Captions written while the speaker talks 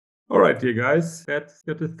All right, dear guys, let's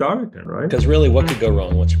get this started then, right? Because really, what could go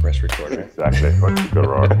wrong once you press record, right? Exactly. What could go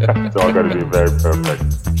wrong? It's all got to be very perfect.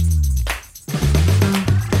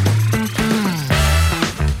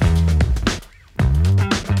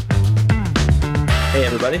 Hey,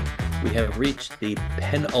 everybody. We have reached the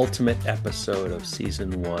penultimate episode of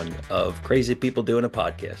season 1 of Crazy People Doing a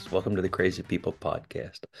Podcast. Welcome to the Crazy People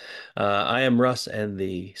Podcast. I am Russ, and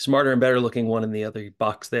the smarter and better looking one in the other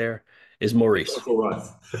box there is Maurice. Also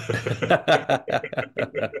Russ.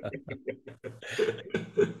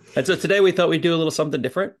 And so today we thought we'd do a little something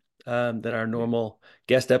different than our normal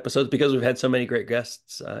guest episodes because we've had so many great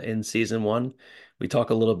guests in season 1. We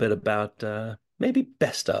talk a little bit about maybe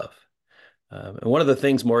best of. And one of the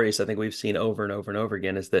things, Maurice, I think we've seen over and over and over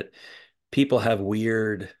again is that people have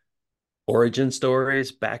weird origin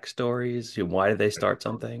stories, backstories. Why did they start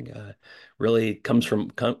something? Really comes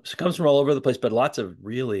from all over the place, but lots of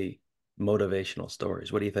really motivational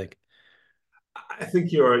stories. What do you think? I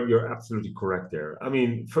think you're absolutely correct there. I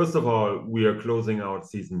mean, first of all, we are closing out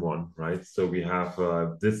season 1, right? So we have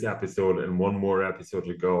this episode and one more episode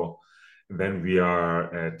to go. Then we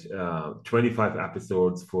are at 25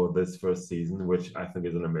 episodes for this first season, which I think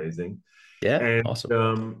is an amazing. Yeah, And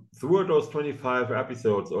awesome. throughout those 25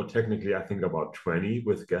 episodes, or technically I think about 20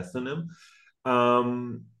 with guests in them,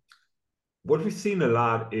 what we've seen a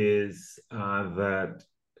lot is that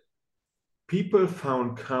people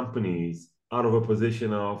found companies out of a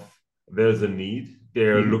position of there's a need,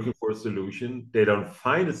 they're looking for a solution, they don't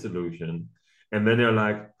find a solution, and then they're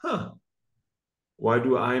like, why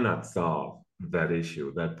do I not solve that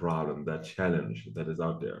issue, that problem, that challenge that is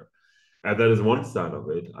out there? And that is one side of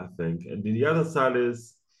it, I think. And the other side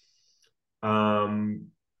is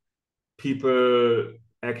people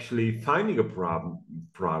actually finding a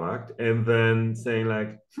product and then saying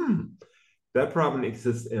like, that problem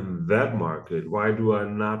exists in that market. Why do I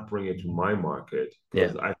not bring it to my market?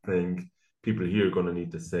 Because I think people here are going to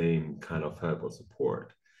need the same kind of help or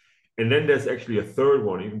support. And then there's actually a third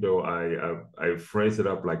one, even though I phrase it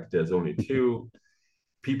up like there's only two.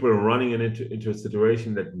 People running into a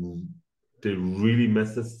situation that they really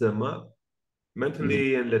messes them up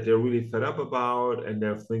mentally and that they're really fed up about, and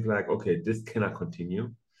they're thinking like, okay, this cannot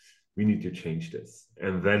continue. We need to change this.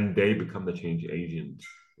 And then they become the change agent,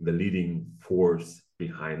 the leading force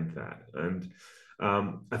behind that. And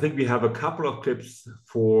I think we have a couple of clips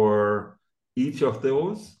for each of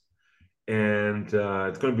those. And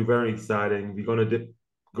it's going to be very exciting. We're going to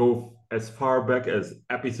go as far back as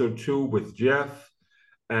episode 2 with Jeff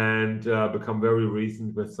and become very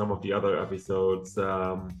recent with some of the other episodes.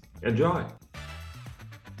 Enjoy.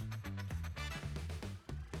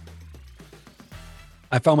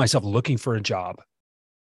 I found myself looking for a job.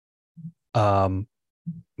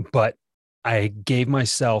 But I gave my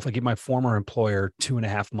former employer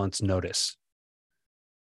 2.5 months notice.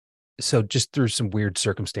 So just through some weird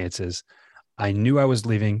circumstances, I knew I was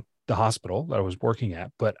leaving the hospital that I was working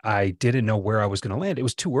at, but I didn't know where I was going to land. It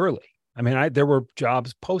was too early. I mean, there were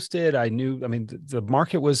jobs posted. The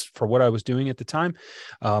market was, for what I was doing at the time,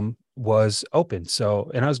 was open.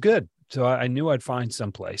 And I was good. So I knew I'd find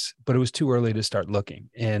someplace, but it was too early to start looking.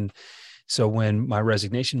 And so when my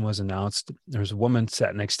resignation was announced, there was a woman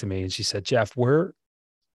sat next to me and she said, "Jeff, what are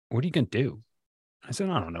you going to do?" I said,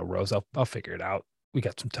 "I don't know, Rose. I'll figure it out. We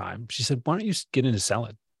got some time." She said, "Why don't you get into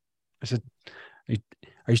selling?" I said, "Are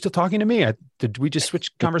you still talking to me? Did we just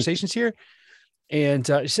switch conversations here?" And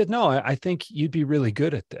she said, "No, I think you'd be really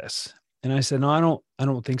good at this." And I said, "No, I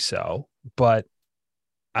don't think so." But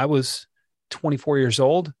I was 24 years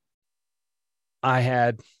old. I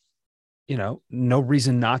had, no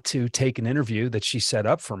reason not to take an interview that she set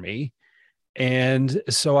up for me. And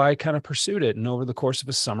so I kind of pursued it. And over the course of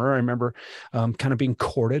a summer, I remember kind of being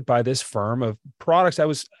courted by this firm of products.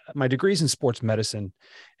 My degree's in sports medicine.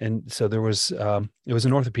 And so it was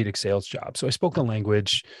an orthopedic sales job. So I spoke the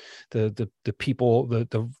language, the people,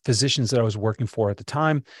 the physicians that I was working for at the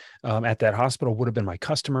time at that hospital would have been my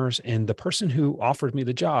customers. And the person who offered me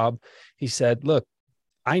the job, he said, "Look,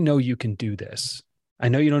 I know you can do this. I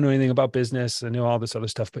know you don't know anything about business. I know all this other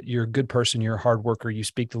stuff, but you're a good person. You're a hard worker. You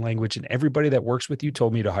speak the language, and everybody that works with you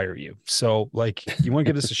told me to hire you. So like, you want to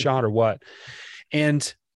give this a shot or what?"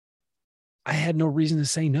 And I had no reason to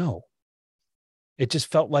say no. It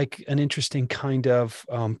just felt like an interesting kind of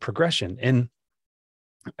progression. And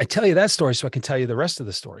I tell you that story so I can tell you the rest of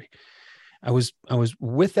the story. I was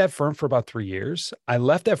with that firm for about 3 years. I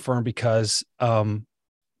left that firm because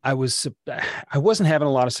I wasn't having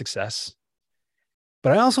a lot of success,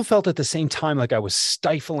 but I also felt at the same time like I was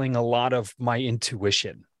stifling a lot of my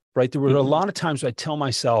intuition, right? There were a lot of times I tell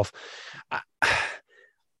myself,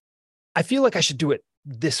 I feel like I should do it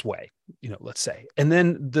this way, let's say. And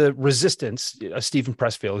then the resistance, Stephen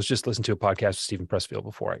Pressfield, I was just listening to a podcast with Stephen Pressfield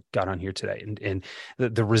before I got on here today. And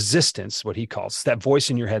the resistance, what he calls that voice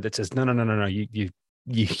in your head that says, no,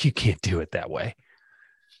 you can't do it that way.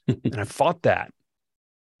 And I fought that.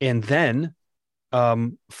 And then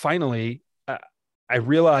finally, I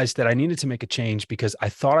realized that I needed to make a change because I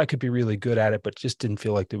thought I could be really good at it, but just didn't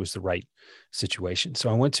feel like it was the right situation. So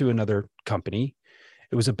I went to another company.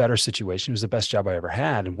 It was a better situation. It was the best job I ever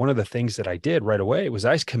had. And one of the things that I did right away was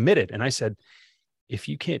I committed and I said, if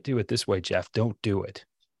you can't do it this way, Jeff, don't do it.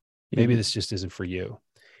 Maybe this just isn't for you.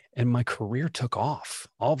 And my career took off.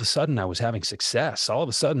 All of a sudden I was having success. All of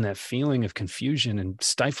a sudden that feeling of confusion and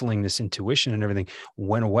stifling this intuition and everything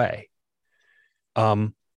went away.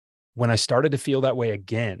 When I started to feel that way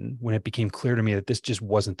again, when it became clear to me that this just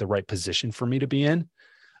wasn't the right position for me to be in,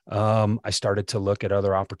 I started to look at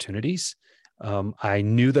other opportunities. I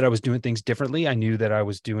knew that I was doing things differently. I knew that I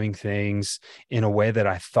was doing things in a way that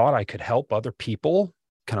I thought I could help other people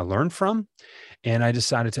kind of learn from. And I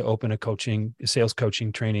decided to open a sales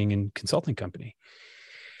coaching, training, and consulting company.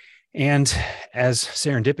 And as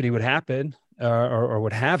serendipity would happen, or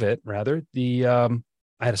would have it rather,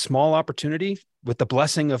 I had a small opportunity with the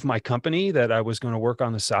blessing of my company that I was going to work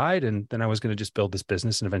on the side. And then I was going to just build this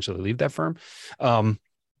business and eventually leave that firm.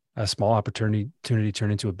 A small opportunity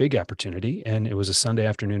turned into a big opportunity. And it was a Sunday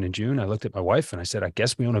afternoon in June. I looked at my wife and I said, I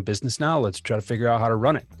guess we own a business now. Let's try to figure out how to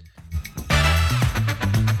run it.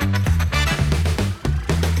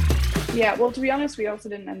 Yeah, well, to be honest, we also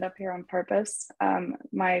didn't end up here on purpose.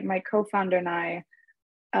 My co-founder and I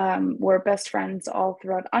were best friends all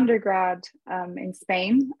throughout undergrad in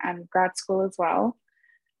Spain and grad school as well,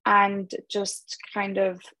 and just kind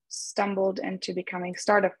of stumbled into becoming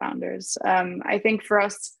startup founders. I think for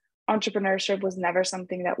us, entrepreneurship was never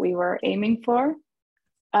something that we were aiming for,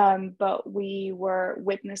 but we were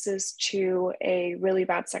witnesses to a really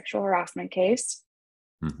bad sexual harassment case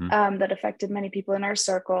that affected many people in our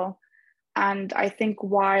circle. And I think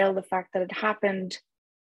while the fact that it happened,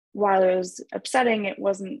 while it was upsetting, it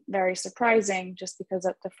wasn't very surprising just because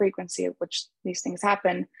of the frequency at which these things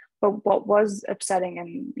happen. But what was upsetting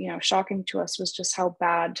and shocking to us was just how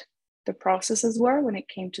bad the processes were when it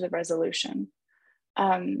came to the resolution.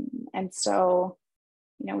 And so,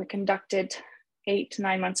 we conducted 8 to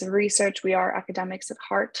 9 months of research. We are academics at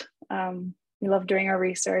heart. We love doing our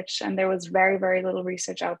research, and there was very, very little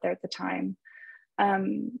research out there at the time.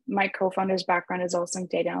 My co-founder's background is also in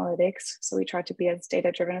data analytics, so we tried to be as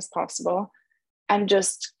data-driven as possible, and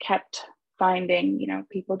just kept finding,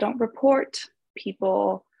 people don't report,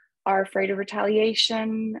 people are afraid of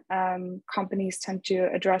retaliation. Companies tend to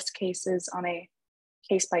address cases on a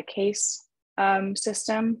case-by-case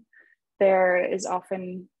system. There is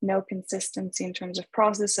often no consistency in terms of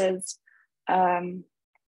processes, and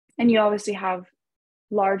you obviously have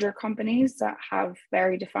larger companies that have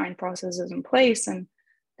very defined processes in place, and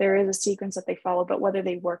there is a sequence that they follow, but whether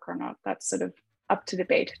they work or not, that's sort of up to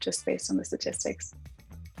debate just based on the statistics.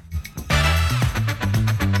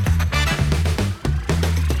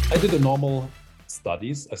 I did a normal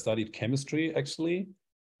studies. I studied chemistry actually,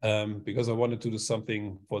 because I wanted to do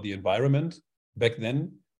something for the environment back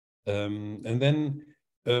then. And then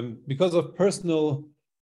because of personal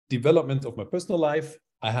development of my personal life,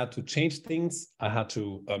 I had to change things. I had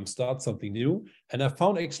to start something new. And I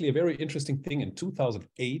found actually a very interesting thing in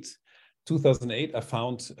 2008. 2008, I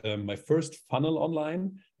found my first funnel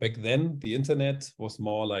online. Back then, the internet was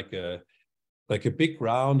more like a big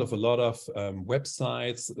round of a lot of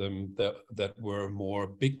websites that were more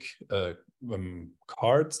big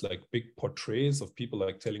cards, like big portraits of people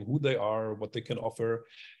like telling who they are, what they can offer.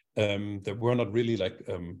 That were not really like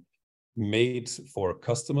made for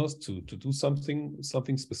customers to do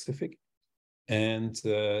something specific. And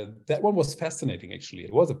that one was fascinating, actually.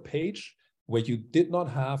 It was a page where you did not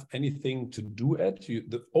have anything to do at.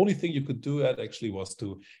 The only thing you could do at actually was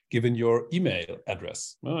to give in your email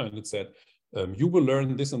address. And it said, you will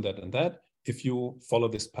learn this and that if you follow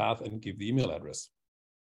this path and give the email address.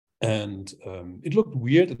 And it looked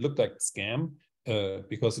weird. It looked like scam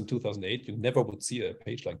because in 2008, you never would see a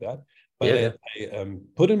page like that. But I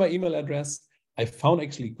put in my email address. I found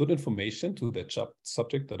actually good information to that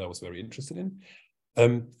subject that I was very interested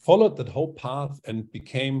in. Followed that whole path and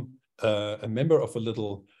became a member of a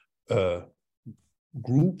little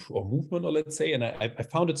group or movement, or let's say, and I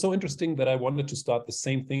found it so interesting that I wanted to start the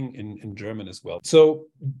same thing in German as well. So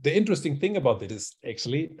the interesting thing about it is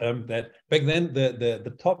actually that back then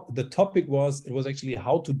the topic was actually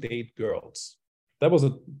how to date girls. That was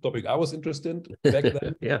a topic I was interested in back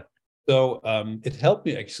then. Yeah. So it helped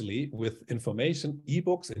me actually with information,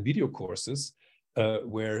 ebooks, and video courses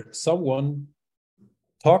where someone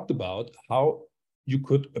talked about how you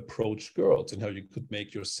could approach girls and how you could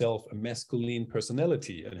make yourself a masculine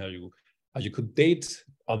personality and how you could date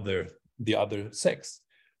the other sex.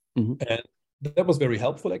 Mm-hmm. And that was very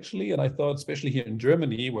helpful, actually. And I thought, especially here in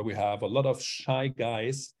Germany, where we have a lot of shy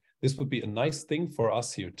guys, this would be a nice thing for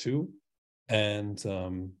us here too. And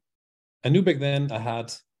I knew back then I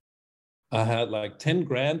had like 10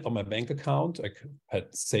 grand on my bank account. I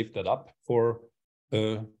had saved that up for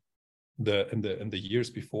in the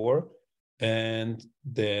years before. And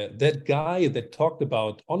that guy that talked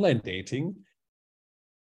about online dating,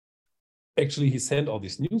 actually, he sent all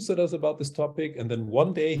these newsletters about this topic. And then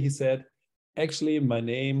one day he said, actually, my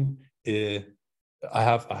name, I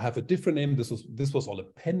have a different name. This was all a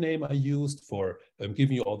pen name I used for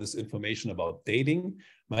giving you all this information about dating.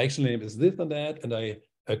 My actual name is this and that. And I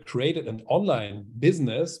created an online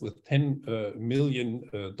business with $10 million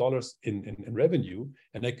in revenue.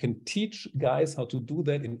 And I can teach guys how to do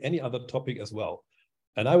that in any other topic as well.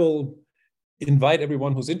 And I will invite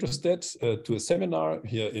everyone who's interested to a seminar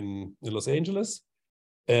here in Los Angeles.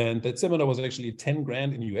 And that seminar was actually 10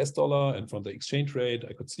 grand in US dollar. And from the exchange rate,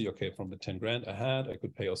 I could see, okay, from the 10 grand I had, I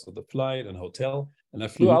could pay also the flight and hotel. And I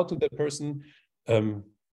flew out to that person,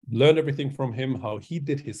 learned everything from him, how he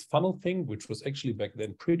did his funnel thing, which was actually back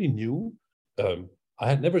then pretty new. I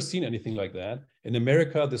had never seen anything like that. In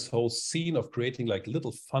America, this whole scene of creating like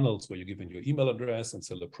little funnels where you give in your email address and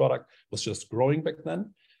sell a product was just growing back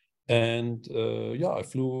then. And I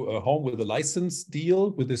flew home with a license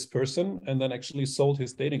deal with this person and then actually sold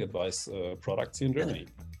his dating advice products here in Germany.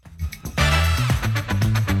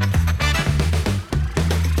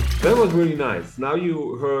 That was really nice. Now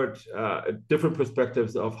you heard different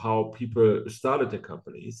perspectives of how people started their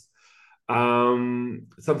companies.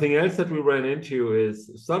 Something else that we ran into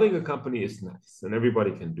is starting a company is nice and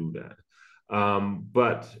everybody can do that.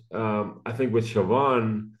 But I think with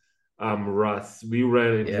Siobhan, Russ, we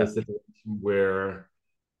ran into a situation where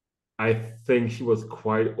I think she was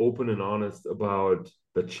quite open and honest about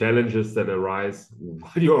the challenges that arise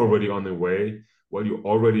while you're already on the way, while you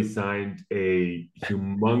already signed a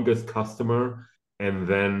humongous customer, and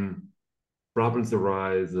then problems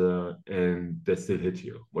arise and they still hit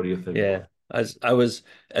you. What do you think? Yeah. As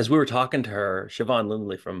we were talking to her, Siobhan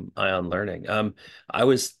Lindley from Ion Learning, I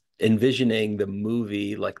was envisioning the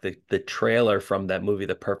movie, like the trailer from that movie,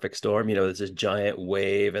 The Perfect Storm. You know, there's this giant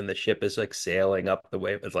wave and the ship is like sailing up the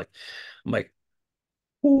wave. It's like, I'm like,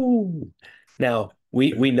 ooh. Now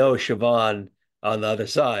we know Siobhan on the other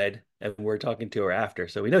side, and we're talking to her after,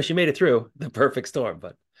 so we know she made it through the perfect storm.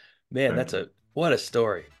 But man, what a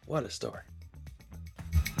story! What a story!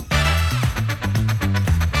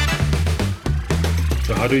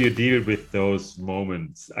 So how do you deal with those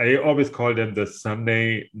moments? I always call them the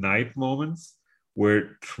Sunday night moments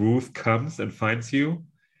where truth comes and finds you,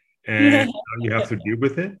 and you have to deal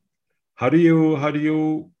with it. How do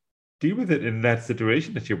you deal with it in that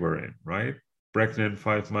situation that you were in, right? Pregnant,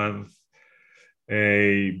 5 months,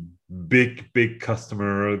 a big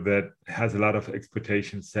customer that has a lot of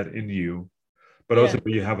expectations set in you, but also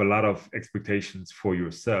you have a lot of expectations for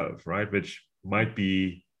yourself, right? Which might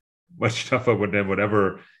be much tougher than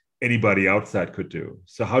whatever anybody outside could do.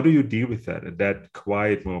 So how do you deal with that in that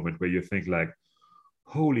quiet moment where you think like,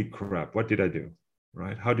 holy crap, what did I do?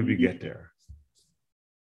 Right? How did we get there?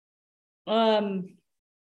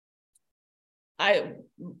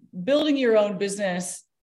 Building your own business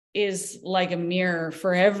is like a mirror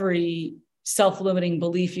for every self-limiting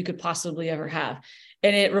belief you could possibly ever have.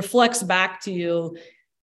 And it reflects back to you.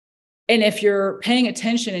 And if you're paying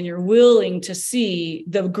attention and you're willing to see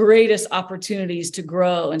the greatest opportunities to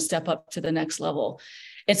grow and step up to the next level.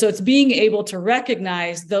 And so it's being able to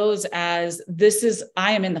recognize those as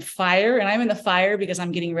I am in the fire, and I'm in the fire because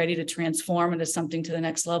I'm getting ready to transform into something to the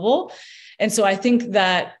next level. And so I think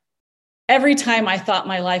that every time I thought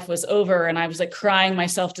my life was over and I was like crying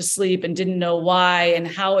myself to sleep and didn't know why and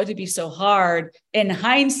how it would be so hard, in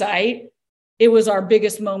hindsight, it was our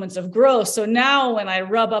biggest moments of growth. So now when I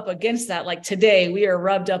rub up against that, like today, we are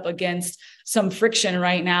rubbed up against some friction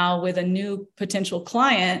right now with a new potential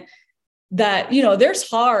client that, you know, there's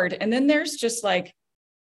hard. And then there's just like,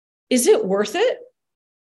 is it worth it?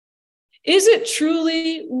 Is it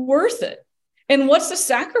truly worth it? And what's the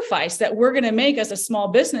sacrifice that we're going to make as a small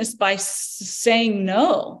business by saying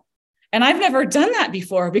no? And I've never done that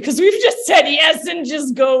before because we've just said yes and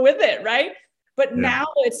just go with it, right? But now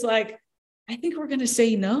it's like, I think we're going to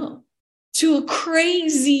say no to a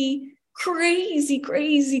crazy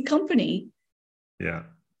company. Yeah.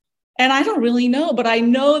 And I don't really know, but I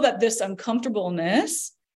know that this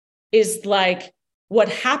uncomfortableness is like what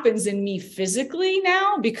happens in me physically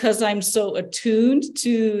now, because I'm so attuned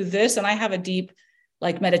to this, and I have a deep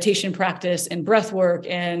like meditation practice and breath work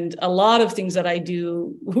and a lot of things that I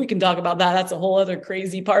do. We can talk about that. That's a whole other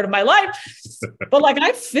crazy part of my life. But like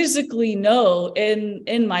I physically know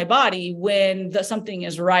in my body when something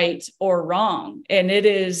is right or wrong. And it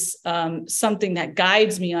is something that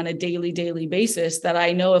guides me on a daily basis, that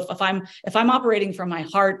I know if I'm operating from my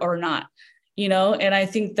heart or not, you know. And I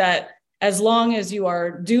think that as long as you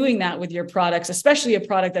are doing that with your products, especially a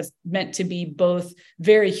product that's meant to be both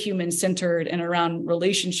very human-centered and around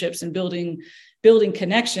relationships and building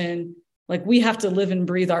connection, like we have to live and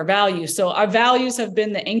breathe our values. So our values have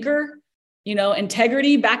been the anchor, you know.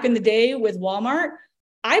 Integrity. Back in the day with Walmart,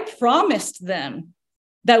 I promised them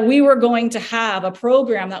that we were going to have a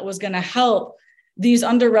program that was going to help these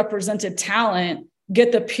underrepresented talent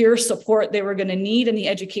get the peer support they were going to need and the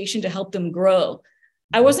education to help them grow.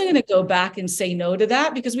 I wasn't going to go back and say no to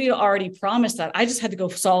that because we had already promised that. I just had to go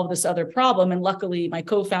solve this other problem. And luckily my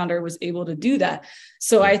co-founder was able to do that.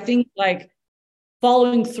 So I think like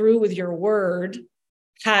following through with your word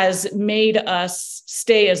has made us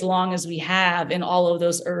stay as long as we have in all of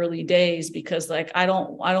those early days, because like, I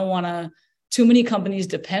don't want to, too many companies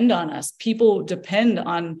depend on us. People depend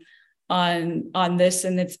on this,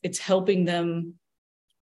 and it's helping them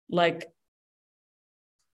like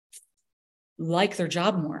their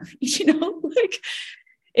job more, you know, like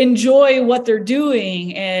enjoy what they're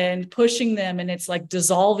doing and pushing them. And it's like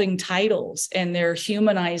dissolving titles, and they're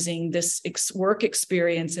humanizing this work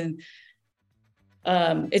experience. And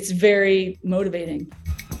it's very motivating.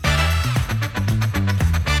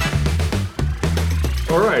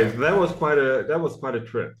 All right, that was quite a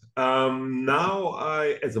trip.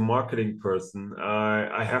 Now as a marketing person,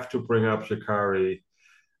 I have to bring up JoCari.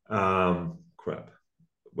 Crap.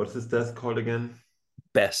 What's this desk called again?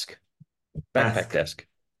 Backpack desk.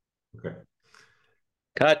 Okay.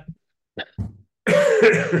 Cut.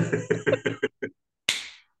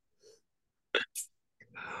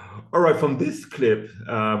 All right, from this clip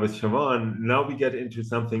with Siobhan, now we get into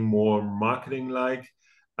something more marketing-like,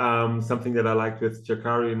 something that I liked with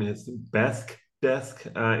JoCari in his desk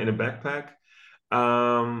in a backpack.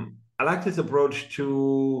 I like this approach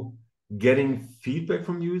to getting feedback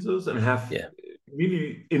from users and have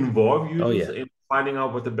really involve users in finding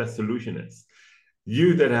out what the best solution is.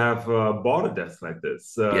 You that have bought a desk like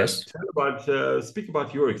this, yes. Speak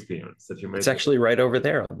about your experience that you made. It's actually right over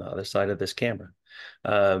there on the other side of this camera.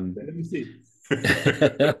 Let me see.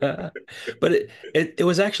 But it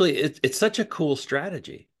was actually it's such a cool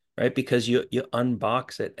strategy, right? Because you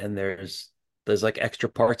unbox it and there's like extra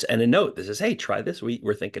parts and a note that says, hey, try this.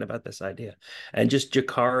 We're thinking about this idea. And just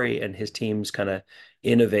JoCari and his team's kind of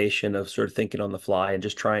innovation of sort of thinking on the fly and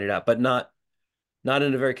just trying it out, but not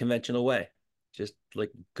in a very conventional way. Just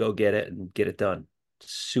like go get it and get it done.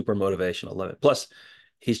 Super motivational. Love it. Plus,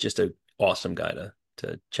 he's just an awesome guy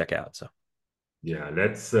to check out. So yeah,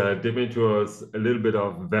 let's dip into a little bit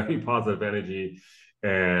of very positive energy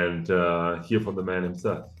and hear from the man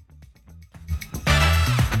himself.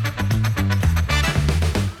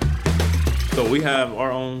 So we have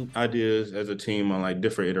our own ideas as a team on like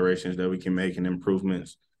different iterations that we can make and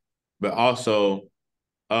improvements. But also,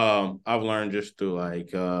 I've learned just through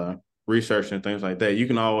like research and things like that, you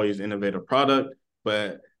can always innovate a product,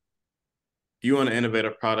 but you want to innovate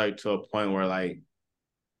a product to a point where like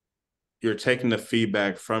you're taking the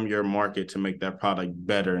feedback from your market to make that product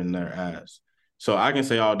better in their eyes. So I can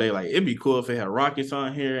say all day, like, it'd be cool if it had rockets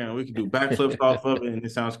on here and we could do backflips off of it and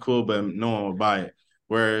it sounds cool, but no one would buy it.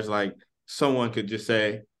 Whereas like someone could just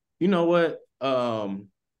say, you know what?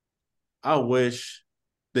 I wish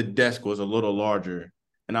the desk was a little larger.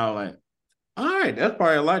 And I was like, all right, that's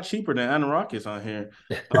probably a lot cheaper than adding rockets on here.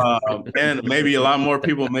 And maybe a lot more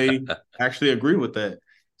people may actually agree with that.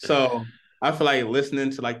 So I feel like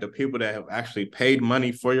listening to like the people that have actually paid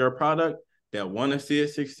money for your product, that want to see it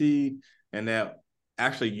succeed, and that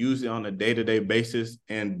actually use it on a day-to-day basis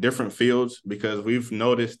in different fields, because we've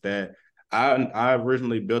noticed that I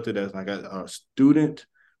originally built it as like a student,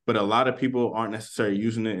 but a lot of people aren't necessarily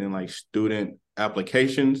using it in like student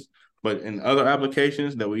applications, but in other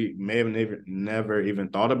applications that we may have never even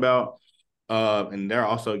thought about. And they're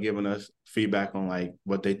also giving us feedback on like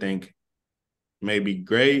what they think may be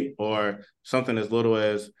great, or something as little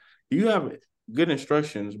as you have good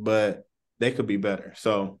instructions, but they could be better.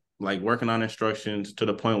 So like working on instructions to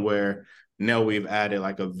the point where now we've added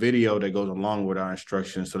like a video that goes along with our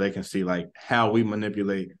instructions so they can see like how we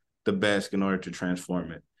manipulate the best in order to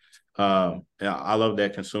transform it. Yeah, I love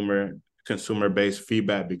that consumer-based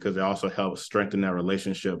feedback, because it also helps strengthen that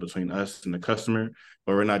relationship between us and the customer,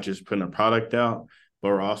 where we're not just putting a product out, but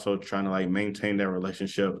we're also trying to like maintain that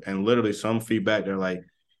relationship. And literally some feedback, they're like,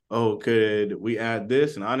 oh, could we add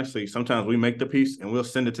this? And honestly, sometimes we make the piece and we'll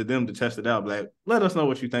send it to them to test it out. Like, let us know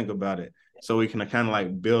what you think about it. So we can kind of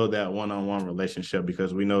like build that one-on-one relationship,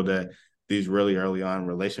 because we know that these really early on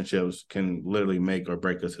relationships can literally make or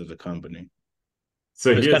break us as a company. So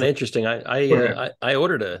it's kind of interesting. I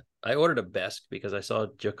ordered a Besk because I saw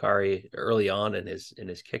JoCari early on in his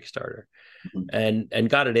Kickstarter, and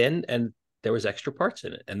got it in, and there was extra parts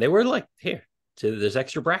in it, and they were like, here, so there's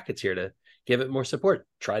extra brackets here to give it more support.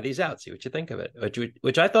 Try these out, see what you think of it,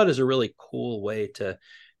 which I thought is a really cool way to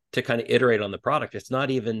kind of iterate on the product. It's not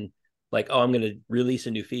even like, oh, I'm going to release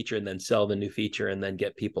a new feature and then sell the new feature and then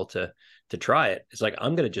get people to try it. It's like,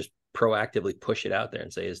 I'm going to just proactively push it out there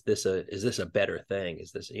and say, is this a better thing?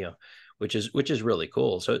 Is this, which is really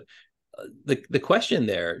cool. So the question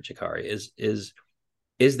there, JoCari,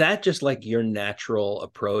 is that just like your natural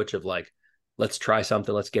approach of like, let's try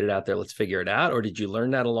something, let's get it out there, let's figure it out? Or did you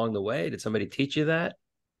learn that along the way? Did somebody teach you that?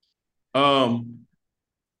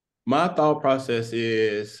 My thought process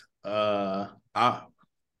is,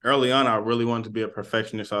 early on, I really wanted to be a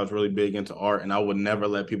perfectionist. I was really big into art, and I would never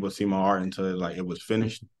let people see my art until like it was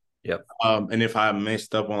finished. Yep. And if I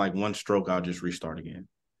messed up on like one stroke, I'll just restart again.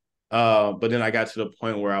 But then I got to the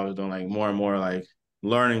point where I was doing like more and more like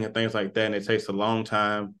learning and things like that, and it takes a long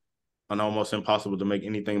time and almost impossible to make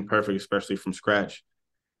anything perfect, especially from scratch.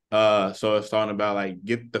 So it's talking about like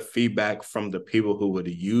get the feedback from the people who would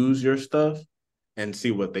use your stuff and see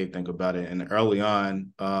what they think about it. And early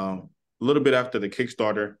on, a little bit after the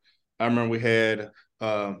Kickstarter, I remember we had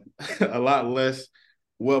a lot less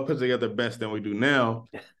well put together Best than we do now.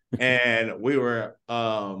 And we were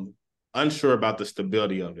unsure about the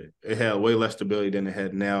stability of it. It had way less stability than it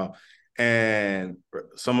had now. And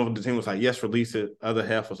some of the team was like, yes, release it. Other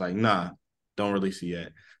half was like, nah, don't release it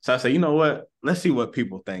yet. So I said, you know what? Let's see what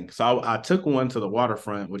people think. So I took one to the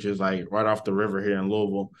waterfront, which is like right off the river here in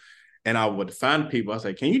Louisville. And I would find people. I was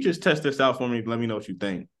like, can you just test this out for me? Let me know what you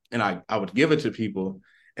think. And I would give it to people,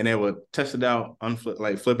 and they would test it out,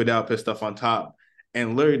 flip it out, put stuff on top.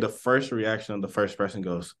 And literally the first reaction of the first person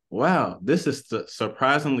goes, wow, this is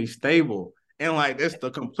surprisingly stable. And like, it's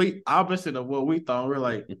the complete opposite of what we thought. We're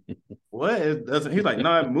like, what? It doesn't, he's like,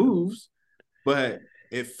 no, it moves, but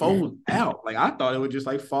it folds out. Like, I thought it would just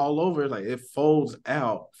like fall over. Like, it folds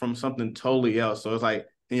out from something totally else. So it's like,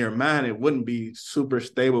 in your mind, it wouldn't be super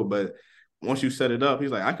stable, but once you set it up,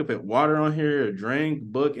 he's like, I could put water on here, a drink,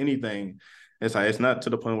 book, anything. It's like, it's not to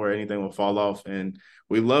the point where anything will fall off. And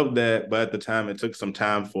we loved that. But at the time, it took some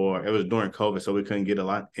time it was during COVID, so we couldn't get a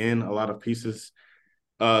lot of pieces.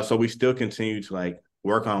 So we still continue to like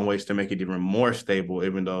work on ways to make it even more stable,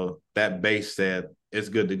 even though that base said it's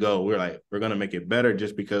good to go. We're like, we're going to make it better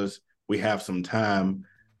just because we have some time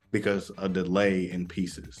because of delay in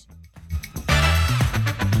pieces.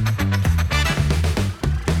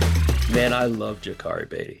 Man, I love JoCari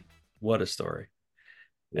Beatty. What a story.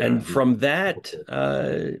 Yeah. And from that,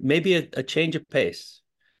 maybe a change of pace.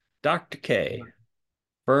 Dr. K,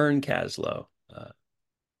 Fern Kaslow,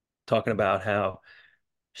 talking about how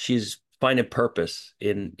she's finding purpose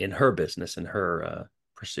in her business and her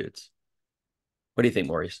pursuits. What do you think,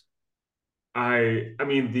 Maurice? I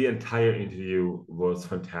mean, the entire interview was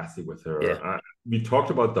fantastic with her. Yeah. We talked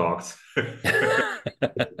about dogs.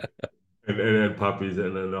 And puppies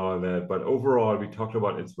and all that. But overall, we talked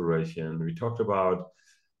about inspiration. We talked about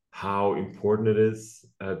how important it is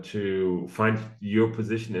to find your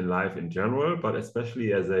position in life in general, but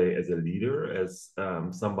especially as a leader, as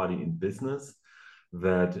somebody in business,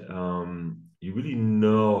 that you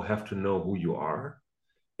really have to know who you are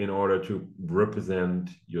in order to represent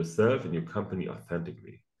yourself and your company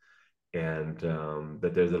authentically. And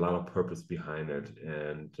that there's a lot of purpose behind it,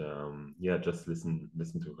 and just listen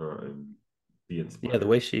to her and be inspired. Yeah,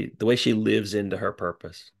 the way she lives into her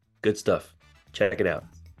purpose. Good stuff. Check it out.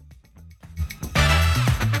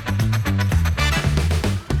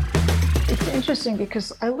 It's interesting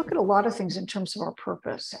because I look at a lot of things in terms of our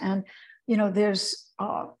purpose, and there's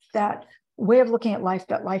that way of looking at life,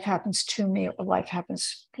 that life happens to me or life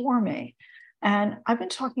happens for me. And I've been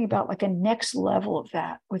talking about like a next level of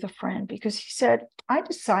that with a friend, because he said, I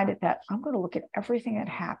decided that I'm going to look at everything that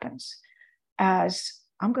happens as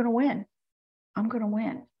I'm going to win. I'm going to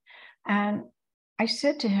win. And I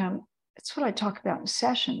said to him, that's what I talk about in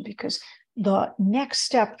session, because the next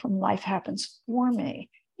step from life happens for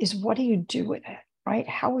me is, what do you do with it, right?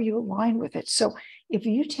 How are you aligned with it? So if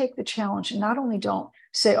you take the challenge and not only don't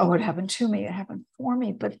say, oh, it happened to me, it happened for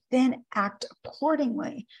me, but then act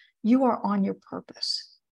accordingly, you are on your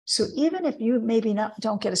purpose. So even if you maybe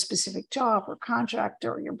don't get a specific job or contract,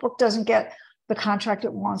 or your book doesn't get the contract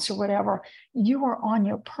it wants or whatever. You are on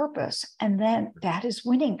your purpose. And then that is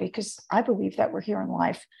winning, because I believe that we're here in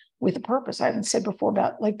life with a purpose. I haven't said before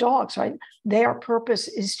about like dogs, right? Their purpose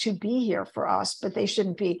is to be here for us, but they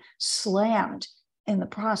shouldn't be slammed in the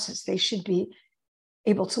process. They should be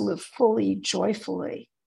able to live fully, joyfully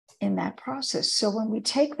in that process. So when we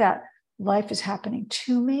take that life is happening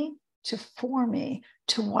to me, to for me,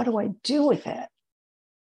 to what do I do with it?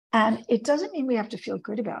 And it doesn't mean we have to feel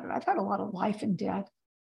good about it. I've had a lot of life and death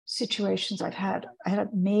situations. I had a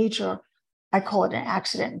major, I call it an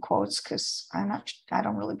accident in quotes, because I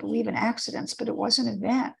don't really believe in accidents, but it was an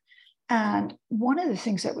event. And one of the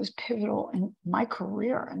things that was pivotal in my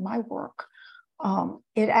career and my work,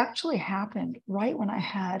 it actually happened right when I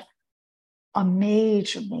had a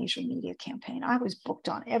major media campaign. I was booked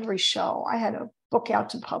on every show. I had a book out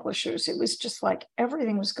to publishers. It was just like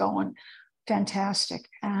everything was going fantastic.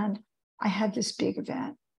 And I had this big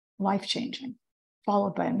event, life-changing,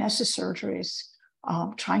 followed by a mess of surgeries,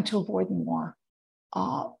 trying to avoid more.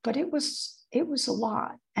 But it was a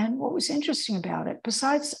lot. And what was interesting about it,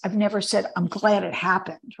 besides I've never said, I'm glad it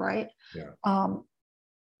happened, right? Yeah.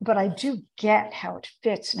 But I do get how it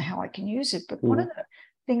fits and how I can use it. But one of the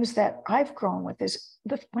things that I've grown with is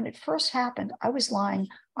when it first happened, I was lying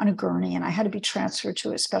on a gurney and I had to be transferred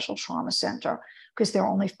to a special trauma center because there were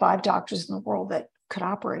only 5 doctors in the world that could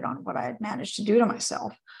operate on what I had managed to do to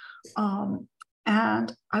myself.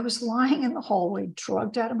 And I was lying in the hallway,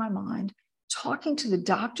 drugged out of my mind, talking to the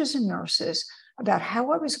doctors and nurses about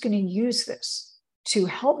how I was going to use this to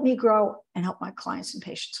help me grow and help my clients and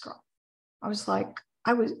patients grow. I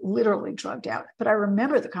was literally drugged out, but I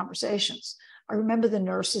remember the conversations. I remember the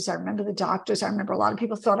nurses. I remember the doctors. I remember a lot of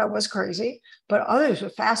people thought I was crazy, but others were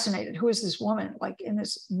fascinated. Who is this woman, like in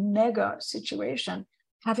this mega situation,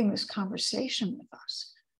 having this conversation with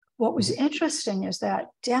us? What was interesting is that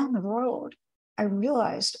down the road, I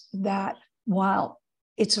realized that while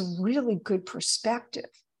it's a really good perspective,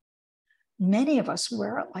 many of us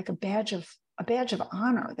wear it like a badge of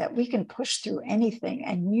honor, that we can push through anything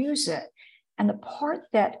and use it. And the part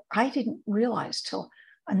that I didn't realize till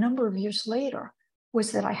a number of years later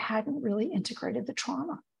was that I hadn't really integrated the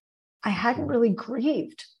trauma. I hadn't really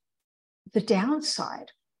grieved the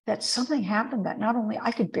downside, that something happened that not only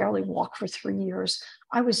I could barely walk for 3 years,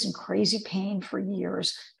 I was in crazy pain for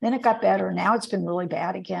years. Then it got better. Now it's been really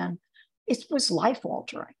bad again. It was life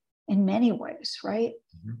altering in many ways, right?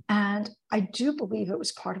 Mm-hmm. And I do believe it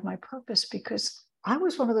was part of my purpose, because I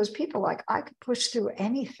was one of those people, like I could push through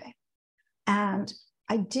anything. And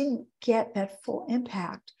I didn't get that full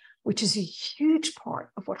impact, which is a huge part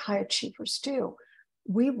of what high achievers do.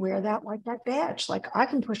 We wear that like that badge, like I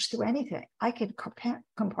can push through anything. I can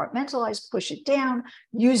compartmentalize, push it down,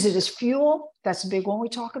 use it as fuel. That's a big one we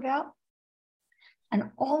talk about. And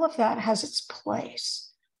all of that has its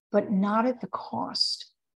place, but not at the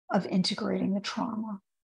cost of integrating the trauma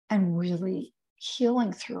and really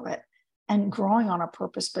healing through it and growing on a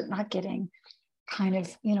purpose, but not getting kind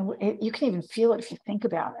of, you can even feel it if you think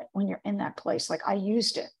about it when you're in that place. Like I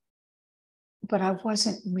used it, but I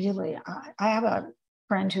wasn't really. I have a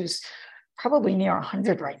friend who's probably near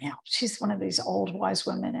 100 right now. She's one of these old wise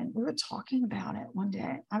women, and we were talking about it one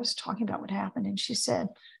day. I was talking about what happened, and she said,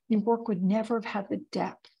 your work would never have had the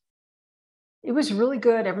depth. It was really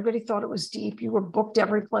good. Everybody thought it was deep. You were booked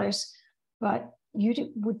every place, but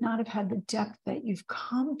you would not have had the depth that you've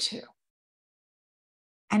come to.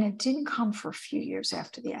 And it didn't come for a few years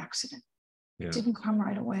after the accident. Yeah. It didn't come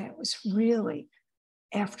right away. It was really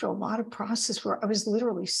after a lot of process where I was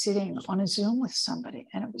literally sitting on a Zoom with somebody,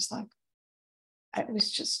 and it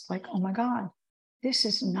was just like, oh my God, this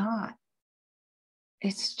is not,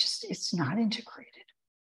 it's not integrated.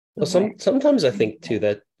 Well, sometimes I think too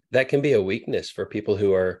that can be a weakness for people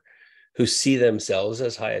who see themselves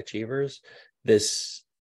as high achievers. This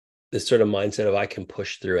sort of mindset of I can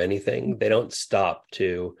push through anything. They don't stop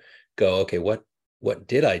to go, okay, what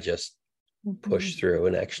did I just push through,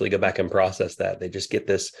 and actually go back and process that. They just get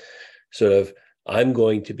this sort of, I'm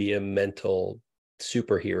going to be a mental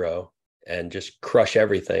superhero and just crush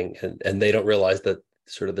everything. And they don't realize that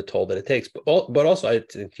sort of the toll that it takes. But also,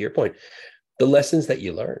 to your point, the lessons that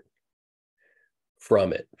you learn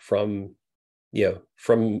from it, from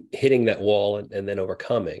hitting that wall and then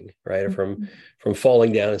overcoming, right? Or from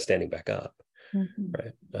falling down and standing back up,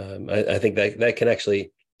 right? I think that can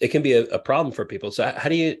actually, it can be a problem for people. So how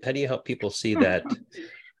do you help people see that,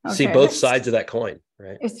 see both sides of that coin,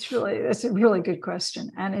 right? That's a really good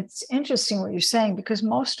question. And it's interesting what you're saying, because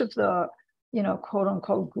most of the, quote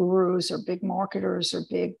unquote gurus or big marketers or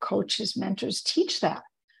big coaches, mentors teach that.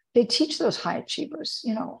 they teach those high achievers,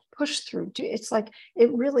 push through. It's like,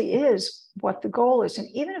 it really is what the goal is. And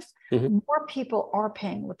even if more people are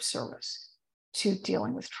paying lip service to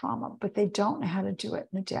dealing with trauma, but they don't know how to do it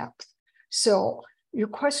in the depth. So your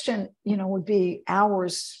question, would be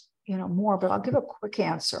hours, more, but I'll give a quick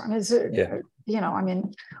answer. I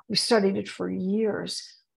mean, we studied it for years.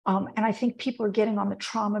 And I think people are getting on the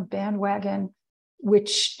trauma bandwagon,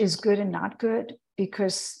 which is good and not good,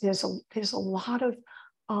 because there's a lot of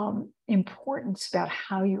importance about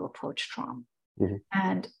how you approach trauma.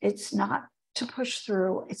 And it's not to push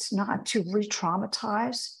through, it's not to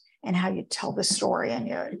re-traumatize, and how you tell the story and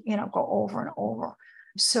you go over and over.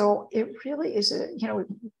 So it really is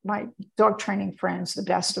my dog training friends, the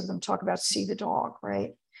best of them, talk about see the dog,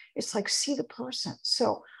 right? It's like see the person.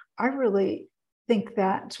 So I really think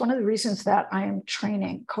that it's one of the reasons that I am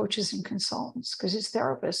training coaches and consultants, because as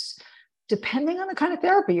therapists, depending on the kind of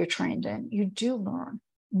therapy you're trained in, you do learn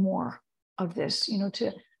more of this,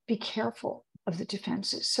 to be careful of the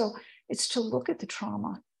defenses. So it's to look at the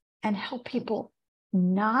trauma and help people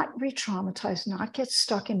not re-traumatize, not get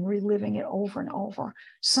stuck in reliving it over and over.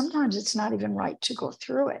 Sometimes it's not even right to go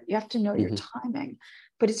through it. You have to know your timing,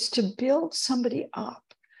 but it's to build somebody up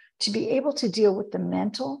to be able to deal with the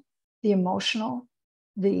mental, the emotional,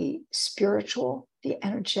 the spiritual, the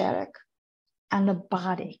energetic, and the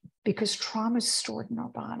body, because trauma is stored in our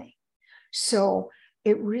body. So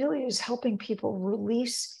it really is helping people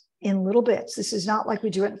release in little bits. This is not like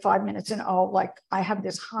we do it in 5 minutes and, like I have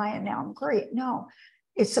this high and now I'm great. No,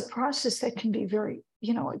 it's a process that can be very,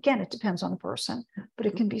 again, it depends on the person, but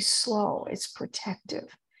it can be slow. It's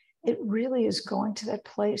protective. It really is going to that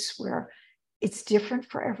place where it's different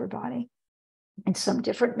for everybody, and some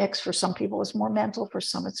different mix. For some people, it's more mental. For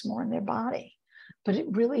some, it's more in their body. But it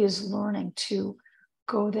really is learning to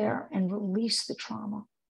go there and release the trauma.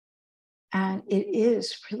 And it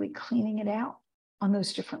is really cleaning it out on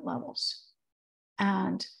those different levels.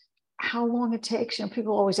 And how long it takes,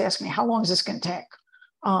 people always ask me, how long is this going to take?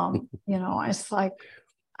 It's like,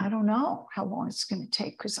 I don't know how long it's going to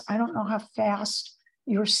take, because I don't know how fast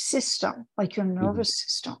your system, like your nervous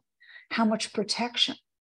system, how much protection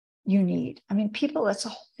you need. I mean, people, that's the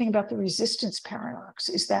whole thing about the resistance paradox,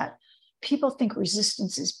 is that people think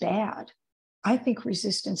resistance is bad. I think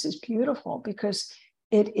resistance is beautiful, because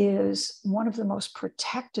it is one of the most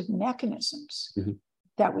protective mechanisms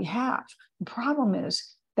that we have. The problem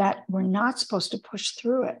is that we're not supposed to push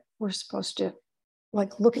through it. We're supposed to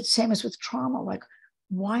look at, same as with trauma,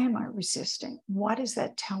 why am I resisting? What is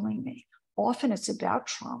that telling me? Often it's about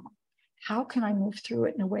trauma. How can I move through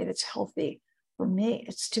it in a way that's healthy for me?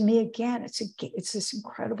 It's, to me, again, it's this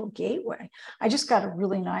incredible gateway. I just got a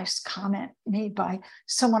really nice comment made by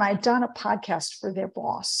someone. I'd done a podcast for their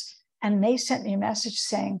boss, and they sent me a message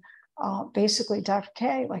saying, basically, Dr.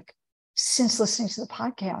 K, since listening to the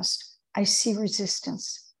podcast, I see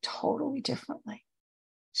resistance totally differently.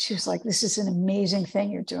 She was like, this is an amazing thing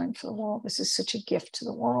you're doing for the world. This is such a gift to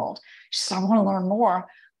the world. She said, I want to learn more.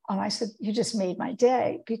 And I said, you just made my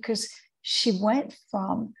day, because she went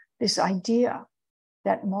from this idea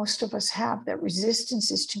that most of us have, that resistance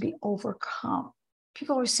is to be overcome.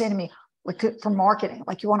 People always say to me, for marketing,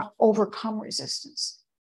 you want to overcome resistance.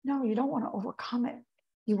 No, you don't want to overcome it.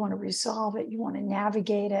 You want to resolve it. You want to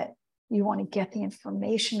navigate it. You want to get the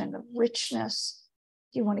information and the richness.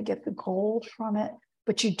 You want to get the gold from it,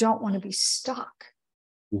 but you don't want to be stuck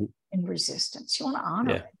in resistance. You want to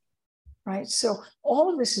honor it, right? So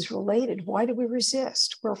all of this is related. Why do we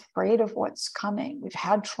resist? We're afraid of what's coming. We've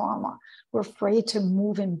had trauma. We're afraid to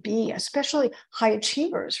move and be, especially high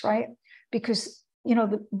achievers, right? Because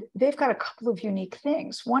they've got a couple of unique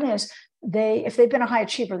things. One is if they've been a high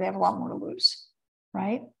achiever, they have a lot more to lose,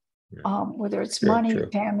 right? Whether it's money,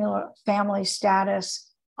 family status,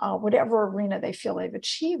 whatever arena they feel they've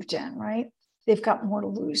achieved in, right? They've got more to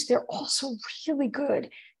lose. They're also really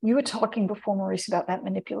good. You were talking before, Maurice, about that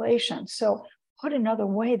manipulation. So put another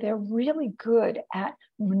way, they're really good at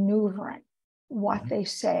maneuvering what they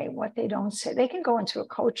say, what they don't say. They can go into a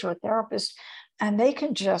coach or a therapist, and they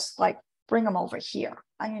can just bring them over here.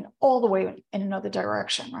 I mean, all the way in another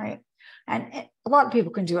direction, right? And a lot of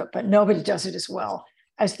people can do it, but nobody does it as well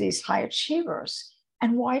as these high achievers.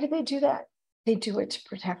 And why do they do that? They do it to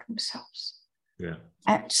protect themselves. Yeah.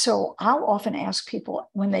 And so I'll often ask people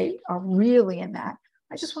when they are really in that,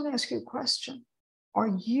 I just want to ask you a question. Are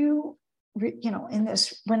you, in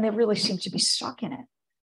this, when they really seem to be stuck in it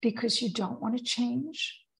because you don't want to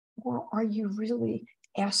change? Or are you really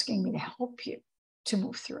asking me to help you to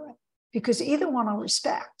move through it? Because either one I'll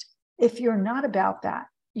respect. If you're not about that,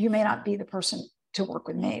 you may not be the person to work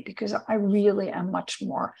with me, because I really am much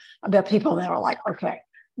more about people that are like, okay,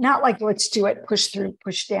 Not like let's do it, push through,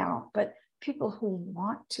 push down, but people who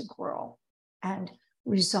want to grow and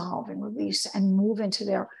resolve and release and move into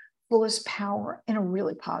their fullest power in a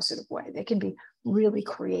really positive way. They can be really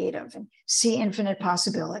creative and see infinite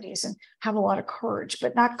possibilities and have a lot of courage,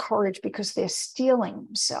 but not courage because they're stealing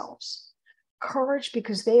themselves. Courage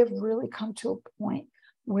because they have really come to a point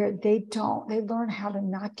where they learn how to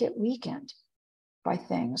not get weakened by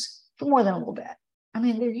things for more than a little bit. I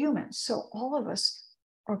mean, they're humans. So all of us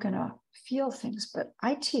are going to feel things, but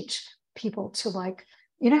I teach people to, like,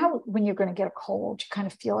 you know how when you're going to get a cold, you kind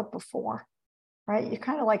of feel it before, right? You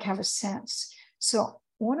kind of like have a sense. So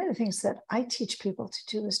one of the things that I teach people to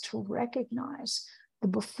do is to recognize the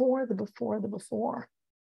before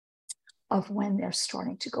of when they're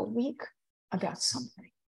starting to go weak about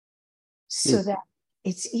something, so that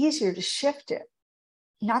it's easier to shift it.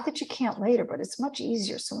 Not that you can't later, but it's much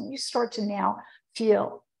easier. So when you start to now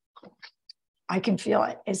feel, I can feel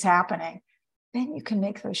it, it's happening, then you can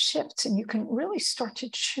make those shifts and you can really start to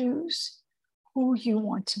choose who you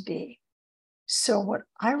want to be. So what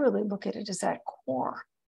I really look at it is that core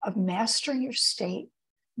of mastering your state,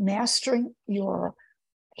 mastering your,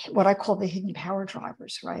 what I call the hidden power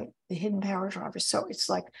drivers, right? The hidden power drivers. So it's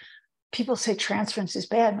like, people say transference is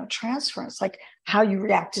bad. No, transference, like how you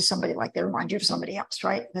react to somebody, like they remind you of somebody else,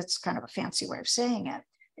 right? That's kind of a fancy way of saying it.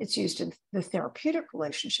 It's used in the therapeutic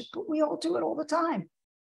relationship, but we all do it all the time.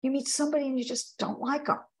 You meet somebody and you just don't like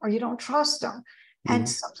them or you don't trust them. And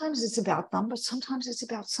sometimes it's about them, but sometimes it's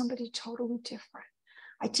about somebody totally different.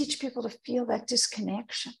 I teach people to feel that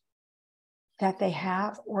disconnection that they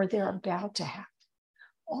have or they're about to have.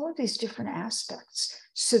 All of these different aspects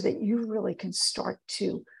so that you really can start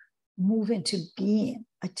to move into being,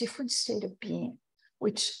 a different state of being,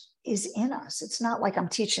 which is in us. It's not like I'm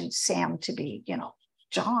teaching Sam to be,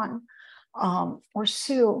 John or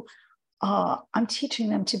Sue. I'm teaching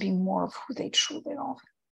them to be more of who they truly are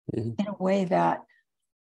in a way that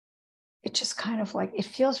it just kind of like, it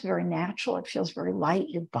feels very natural. It feels very light.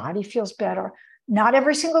 Your body feels better. Not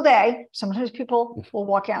every single day. Sometimes people will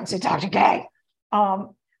walk out and say, Dr. Gay.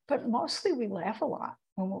 But mostly we laugh a lot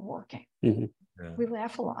when we're working. Yeah. We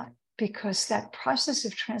laugh a lot because that process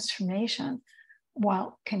of transformation,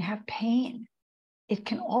 while it can have pain, it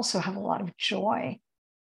can also have a lot of joy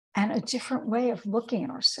and a different way of looking at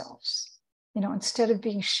ourselves. Instead of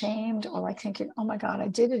being shamed or like thinking, oh my God, I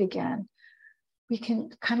did it again, we can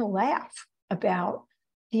kind of laugh about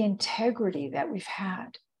the integrity that we've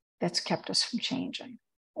had that's kept us from changing.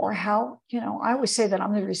 Or how, I always say that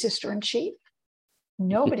I'm the resistor in chief.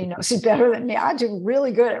 Nobody knows it better than me. I do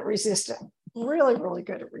really good at resisting, really, really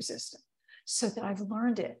good at resisting, so that I've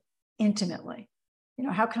learned it intimately.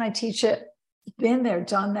 How can I teach it? Been there,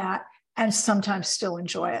 done that, and sometimes still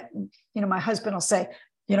enjoy it. And, my husband will say,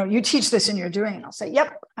 you teach this and you're doing it. I'll say,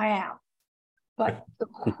 yep, I am. But the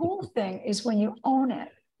cool thing is when you own it,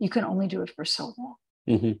 you can only do it for so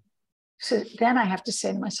long. So then I have to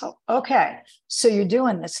say to myself, okay, so you're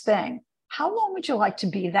doing this thing. How long would you like to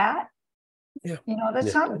be that? Yeah.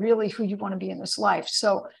 That's not really who you want to be in this life.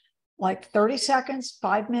 So like 30 seconds,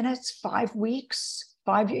 5 minutes, 5 weeks,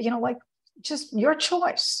 5 years, like just your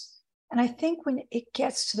choice. And I think when it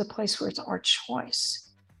gets to the place where it's our choice,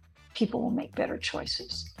 people will make better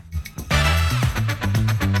choices.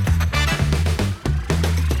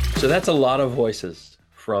 So that's a lot of voices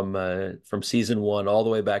from season 1 all the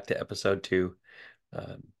way back to episode 2.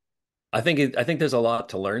 I think there's a lot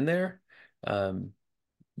to learn there.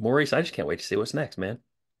 Maurice, I just can't wait to see what's next, man.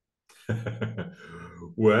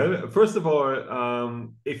 Well, first of all,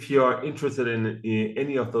 if you're interested in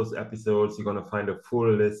any of those episodes, you're going to find a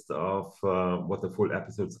full list of what the full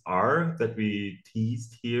episodes are that we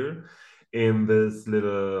teased here in this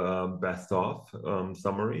little best of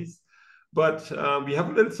summaries. But we have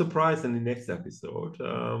a little surprise in the next episode.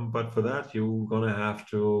 But for that, you're going to have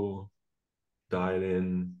to dial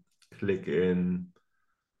in, click in,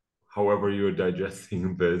 however you're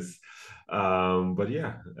digesting this. But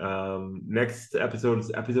yeah, next episode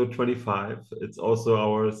is episode 25. It's also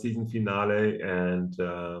our season finale, and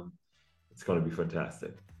it's going to be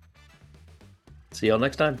fantastic. See y'all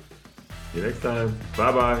next time. See you next time.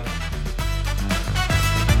 Bye-bye.